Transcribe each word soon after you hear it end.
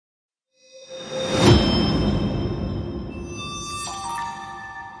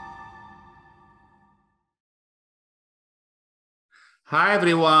Hi,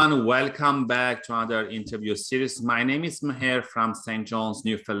 everyone. Welcome back to another interview series. My name is Mher from St. John's,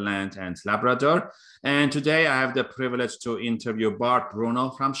 Newfoundland and Labrador. And today I have the privilege to interview Bruno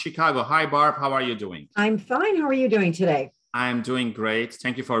from Chicago. Hi, Barb. How are you doing? I'm fine. How are you doing today? I'm doing great.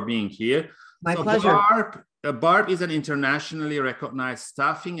 Thank you for being here. My pleasure. Barb is an internationally recognized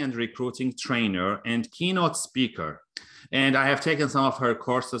staffing and recruiting trainer and keynote speaker. And I have taken some of her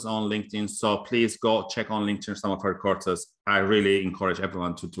courses on LinkedIn. So please go check on LinkedIn some of her courses. I really encourage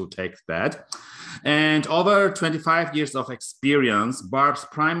everyone to take that. And over 25 years of experience, Barb's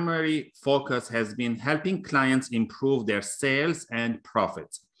primary focus has been helping clients improve their sales and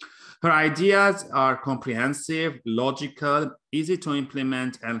profits. Her ideas are comprehensive, logical, easy to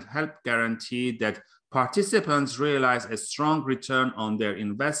implement, and help guarantee that participants realize a strong return on their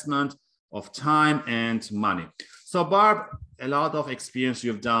investment of time and money. So Barb, a lot of experience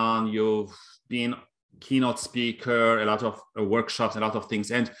you've done, you've been keynote speaker, a lot of workshops, a lot of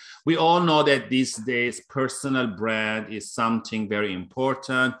things. And we all know that these days, personal brand is something very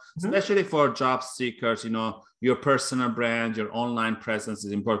important, especially for job seekers. You know, your personal brand, your online presence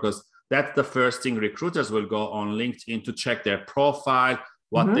is important because that's the first thing recruiters will go on LinkedIn to check their profile,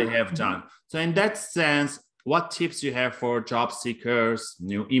 what they have done. So in that sense, what tips you have for job seekers,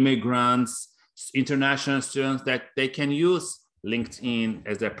 new immigrants, international students that they can use LinkedIn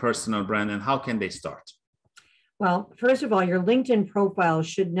as their personal brand, and how can they start? Well, first of all, your LinkedIn profile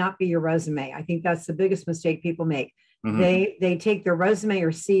should not be your resume. I think that's the biggest mistake people make. They take their resume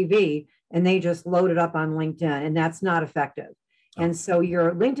or CV and they just load it up on LinkedIn, and that's not effective. And so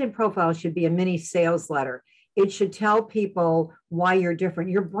your LinkedIn profile should be a mini sales letter. It should tell people why you're different.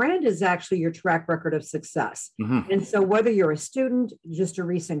 Your brand is actually your track record of success. And so whether you're a student, just a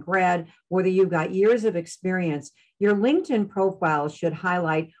recent grad, whether you've got years of experience, your LinkedIn profile should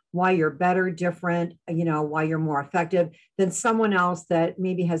highlight why you're better, different, why you're more effective than someone else that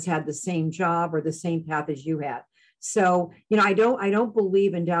maybe has had the same job or the same path as you had. So, I don't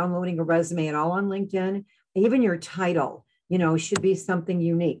believe in downloading a resume at all on LinkedIn. Even your title, should be something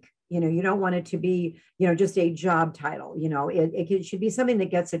unique. You don't want it to be, just a job title. It should be something that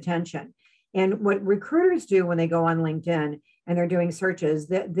gets attention. And what recruiters do when they go on LinkedIn and they're doing searches,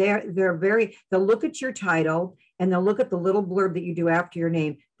 they'll look at your title and they'll look at the little blurb that you do after your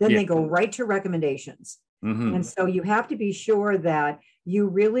name. Then they go right to recommendations. And so you have to be sure that you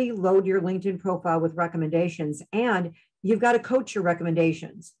really load your LinkedIn profile with recommendations, and you've got to coach your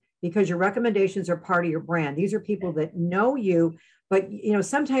recommendations because your recommendations are part of your brand. These are people that know you. But,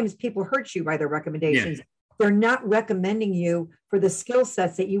 sometimes people hurt you by their recommendations. They're not recommending you for the skill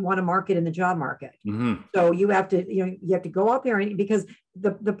sets that you want to market in the job market. So you have to go out there, and because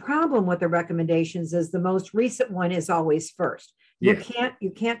the problem with the recommendations is the most recent one is always first. You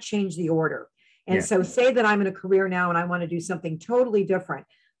can't change the order. And so say that I'm in a career now and I want to do something totally different.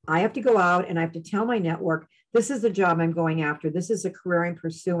 I have to go out and I have to tell my network, this is the job I'm going after. This is a career I'm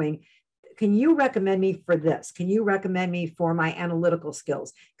pursuing. Can you recommend me for this? Can you recommend me for my analytical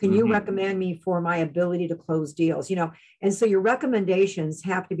skills? Can you recommend me for my ability to close deals? And so your recommendations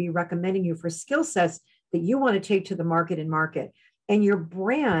have to be recommending you for skill sets that you want to take to the market and market. And your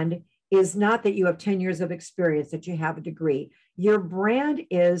brand is not that you have 10 years of experience, that you have a degree. Your brand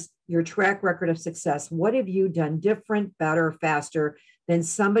is your track record of success. What have you done different, better, faster than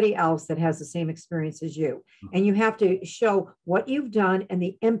somebody else that has the same experience as you? And you have to show what you've done and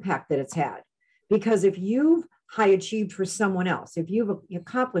the impact that it's had. Because if you've high achieved for someone else, if you've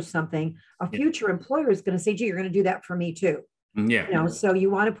accomplished something, a future employer is going to say, gee, you're going to do that for me too. So you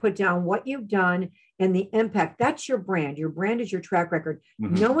want to put down what you've done and the impact. That's your brand. Your brand is your track record.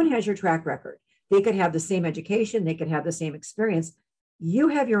 No one has your track record. They could have the same education. They could have the same experience. You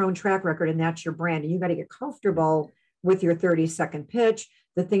have your own track record, and that's your brand. And you got to get comfortable with your 30-second pitch,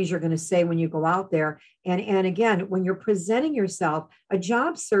 the things you're going to say when you go out there. And again, when you're presenting yourself, a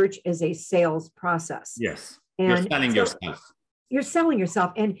job search is a sales process. And you're selling yourself. You're selling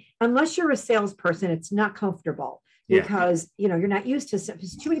yourself. And unless you're a salesperson, it's not comfortable because, you're not used to,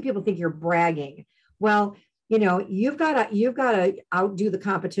 too many people think you're bragging. Well, you've got to outdo the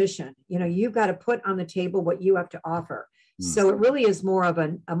competition. You've got to put on the table what you have to offer. So it really is more of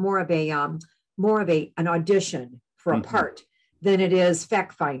an audition for a part than it is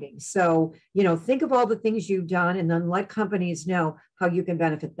fact finding. So, think of all the things you've done and then let companies know how you can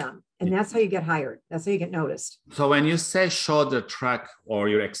benefit them. And that's how you get hired. That's how you get noticed. So when you say show the track or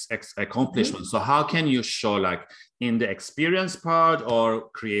your accomplishments, so how can you show, like in the experience part or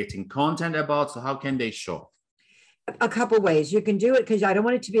creating content about? So how can they show? A couple ways. You can do it because I don't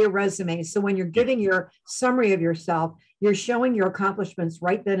want it to be a resume. So when you're giving your summary of yourself, you're showing your accomplishments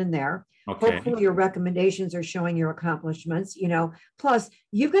right then and there. Okay. Hopefully your recommendations are showing your accomplishments, plus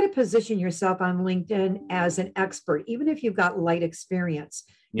you've got to position yourself on LinkedIn as an expert, even if you've got light experience.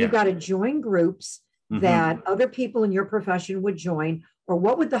 You've got to join groups that other people in your profession would join, or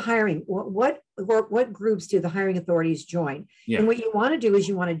what would the hiring, what groups do the hiring authorities join? And what you want to do is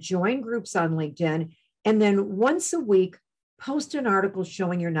you want to join groups on LinkedIn, and then once a week, post an article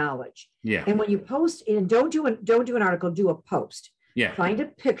showing your knowledge. And when you post, and don't do an article, do a post. Find a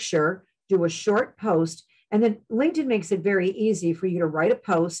picture, do a short post, and then LinkedIn makes it very easy for you to write a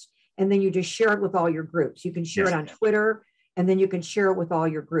post, and then you just share it with all your groups. You can share it on Twitter, and then you can share it with all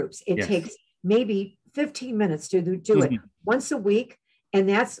your groups. It takes maybe 15 minutes to do it once a week. And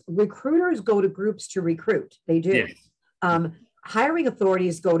that's, recruiters go to groups to recruit. They do. Hiring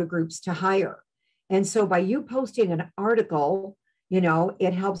authorities go to groups to hire. And so by you posting an article,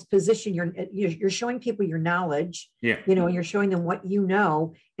 it helps position you're showing people your knowledge, and you're showing them what you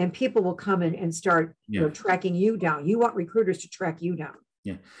know, and people will come in and start tracking you down. You want recruiters to track you down.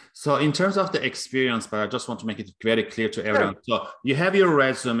 So in terms of the experience, but I just want to make it very clear to everyone. So you have your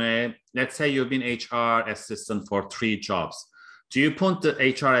resume. Let's say you've been HR assistant for 3 jobs. Do you put the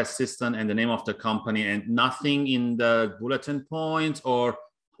HR assistant and the name of the company and nothing in the bulletin point, or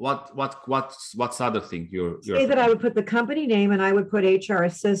what's the other thing you're say that I would put the company name and I would put HR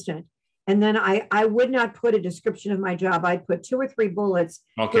assistant, and then I would not put a description of my job. I'd put 2 or 3 bullets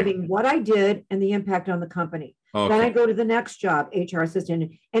giving what I did and the impact on the company. Then I go to the next job, HR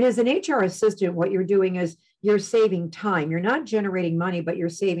assistant. And as an HR assistant, what you're doing is you're saving time. You're not generating money, but you're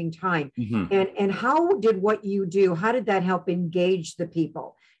saving time. And how did what you do, how did that help engage the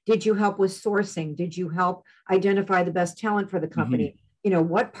people? Did you help with sourcing? Did you help identify the best talent for the company?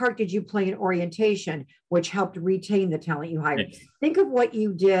 What part did you play in orientation, which helped retain the talent you hired? Think of what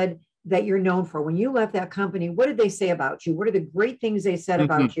you did that you're known for. When you left that company, what did they say about you? What are the great things they said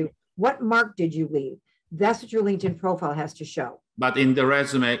about you? What mark did you leave? That's what your LinkedIn profile has to show. But in the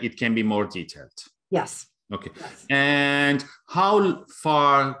resume, it can be more detailed. Yes. Okay. Yes. And how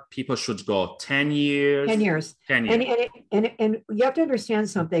far people should go? 10 years? 10 years. 10 years. And you have to understand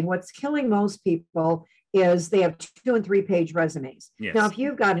something. What's killing most people is they have 2 and 3 page resumes. Now, if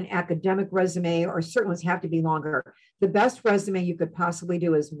you've got an academic resume, or certain ones have to be longer, the best resume you could possibly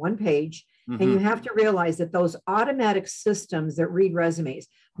do is 1 page. And you have to realize that those automatic systems that read resumes,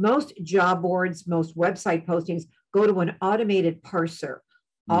 most job boards, most website postings go to an automated parser.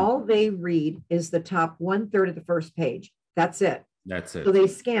 All they read is the top 1/3 of the first page. That's it. That's it. So they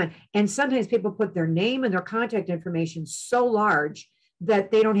scan. And sometimes people put their name and their contact information so large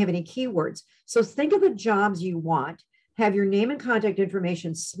that they don't have any keywords. So think of the jobs you want, have your name and contact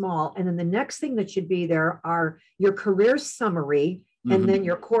information small. And then the next thing that should be there are your career summary and then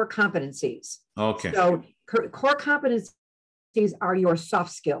your core competencies. Okay. So core competencies are your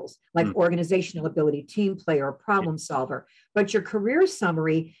soft skills, like organizational ability, team player, problem solver. But your career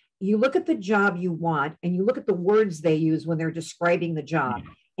summary, you look at the job you want and you look at the words they use when they're describing the job.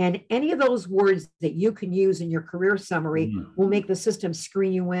 And any of those words that you can use in your career summary will make the system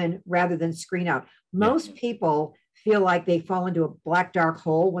screen you in rather than screen out. Most people feel like they fall into a black dark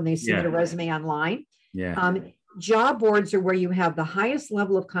hole when they submit a resume online. Job boards are where you have the highest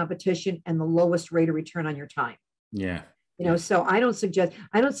level of competition and the lowest rate of return on your time. So I don't suggest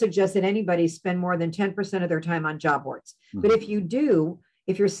that anybody spend more than 10% of their time on job boards. But if you do,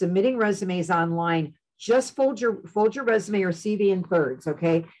 if you're submitting resumes online, just fold your resume or CV in thirds,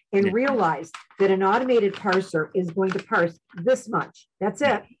 okay? And realize that an automated parser is going to parse this much. That's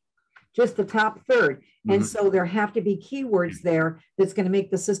it. Just the top third. And so there have to be keywords there that's going to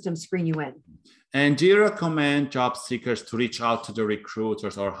make the system screen you in. And do you recommend job seekers to reach out to the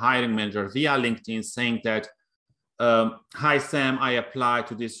recruiters or hiring managers via LinkedIn saying that, hi, Sam, I applied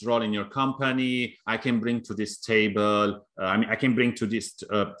to this role in your company. I can bring to this table. I can bring to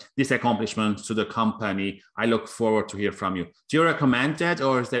this accomplishment to the company. I look forward to hear from you. Do you recommend that,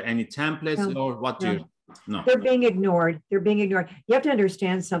 or is there any templates, or what do you? No. They're being ignored. They're being ignored. You have to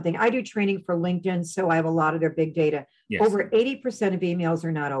understand something. I do training for LinkedIn, so I have a lot of their big data. Over 80% of emails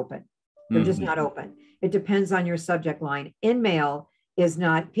are not open. They're just not open. It depends on your subject line. InMail is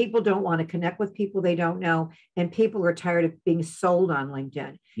not, people don't want to connect with people they don't know, and people are tired of being sold on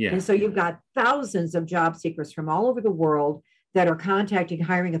LinkedIn. And so you've got thousands of job seekers from all over the world that are contacting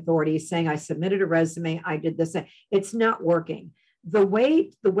hiring authorities saying, I submitted a resume, I did this. It's not working. The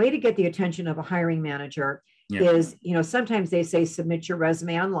way to get the attention of a hiring manager is, sometimes they say, submit your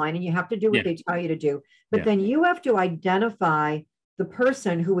resume online, and you have to do what they tell you to do. But then you have to identify the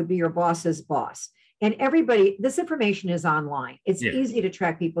person who would be your boss's boss. And everybody, this information is online. It's easy to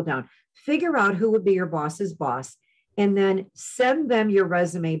track people down. Figure out who would be your boss's boss, and then send them your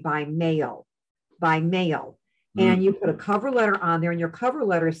resume by mail. And you put a cover letter on there, and your cover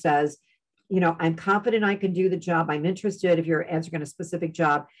letter says, I'm confident I can do the job. I'm interested if you're answering a specific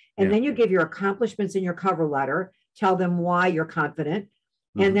job. And then you give your accomplishments in your cover letter, tell them why you're confident,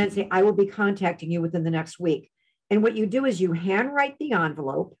 and then say, I will be contacting you within the next week. And what you do is you handwrite the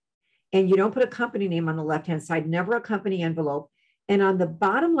envelope, and you don't put a company name on the left-hand side, never a company envelope. And on the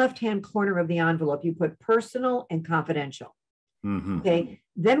bottom left-hand corner of the envelope, you put personal and confidential. Okay.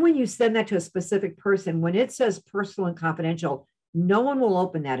 Then when you send that to a specific person, when it says personal and confidential, no one will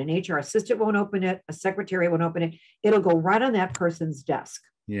open that. An HR assistant won't open it. A secretary won't open it. It'll go right on that person's desk.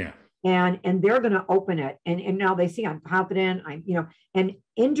 Yeah. And they're going to open it. And now they see I'm confident. And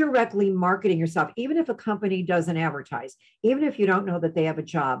indirectly marketing yourself, even if a company doesn't advertise, even if you don't know that they have a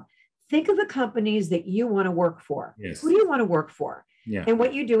job, think of the companies that you want to work for. Yes. Who do you want to work for? Yeah. And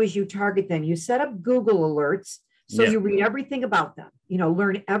what you do is you target them. You set up Google alerts. So you read everything about them,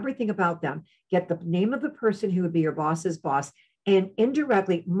 learn everything about them, get the name of the person who would be your boss's boss, and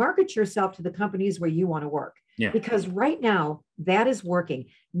indirectly market yourself to the companies where you want to work. Yeah. Because right now that is working.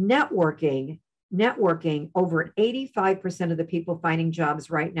 Networking, over 85% of the people finding jobs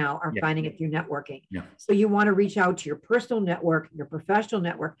right now are finding it through networking. Yeah. So you want to reach out to your personal network, your professional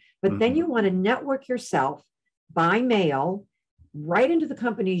network, but then you want to network yourself by mail right into the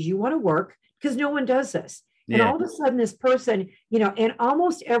companies you want to work, because no one does this. And all of a sudden this person, and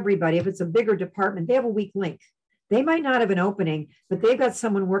almost everybody, if it's a bigger department, they have a weak link. They might not have an opening, but they've got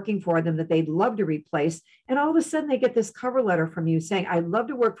someone working for them that they'd love to replace. And all of a sudden they get this cover letter from you saying, I'd love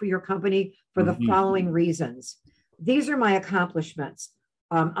to work for your company for the following reasons. These are my accomplishments.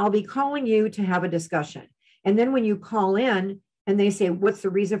 I'll be calling you to have a discussion. And then when you call in and they say, what's the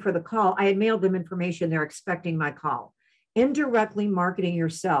reason for the call? I had mailed them information. They're expecting my call. Indirectly marketing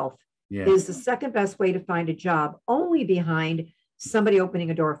yourself is the second best way to find a job, only behind somebody opening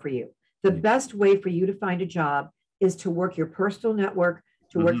a door for you. The best way for you to find a job is to work your personal network,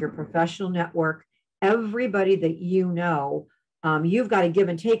 to work your professional network. Everybody that you've got to give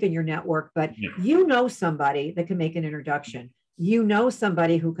and take in your network, but somebody that can make an introduction.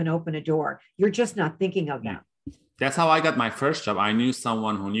 Somebody who can open a door. You're just not thinking of them. That's how I got my first job. I knew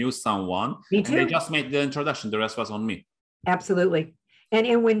someone who knew someone. Me too. And they just made the introduction. The rest was on me. Absolutely.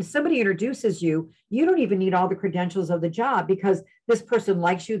 And when somebody introduces you, you don't even need all the credentials of the job, because this person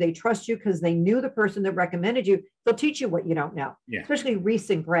likes you. They trust you because they knew the person that recommended you. They'll teach you what you don't know, especially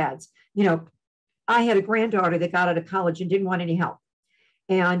recent grads. I had a granddaughter that got out of college and didn't want any help.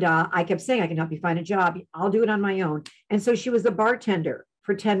 And I kept saying, I can help you find a job. I'll do it on my own. And so she was a bartender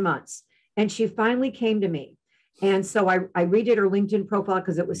for 10 months. And she finally came to me. And so I redid her LinkedIn profile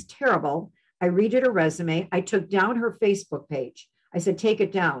because it was terrible. I redid her resume. I took down her Facebook page. I said, take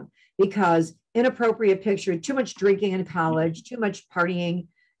it down, because inappropriate picture, too much drinking in college, too much partying.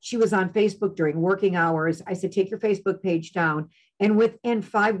 She was on Facebook during working hours. I said, take your Facebook page down. And within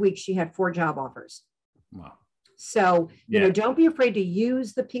 5 weeks, she had 4 job offers. Wow. So, don't be afraid to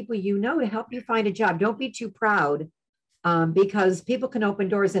use the people to help you find a job. Don't be too proud, because people can open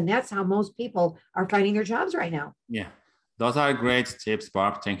doors. And that's how most people are finding their jobs right now. Yeah. Those are great tips,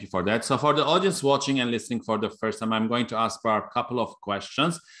 Barb. Thank you for that. So for the audience watching and listening for the first time, I'm going to ask Barb a couple of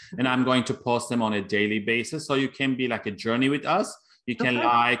questions, and I'm going to post them on a daily basis. So you can be like a journey with us. You can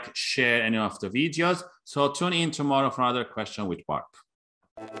share any of the videos. So tune in tomorrow for another question with Barb.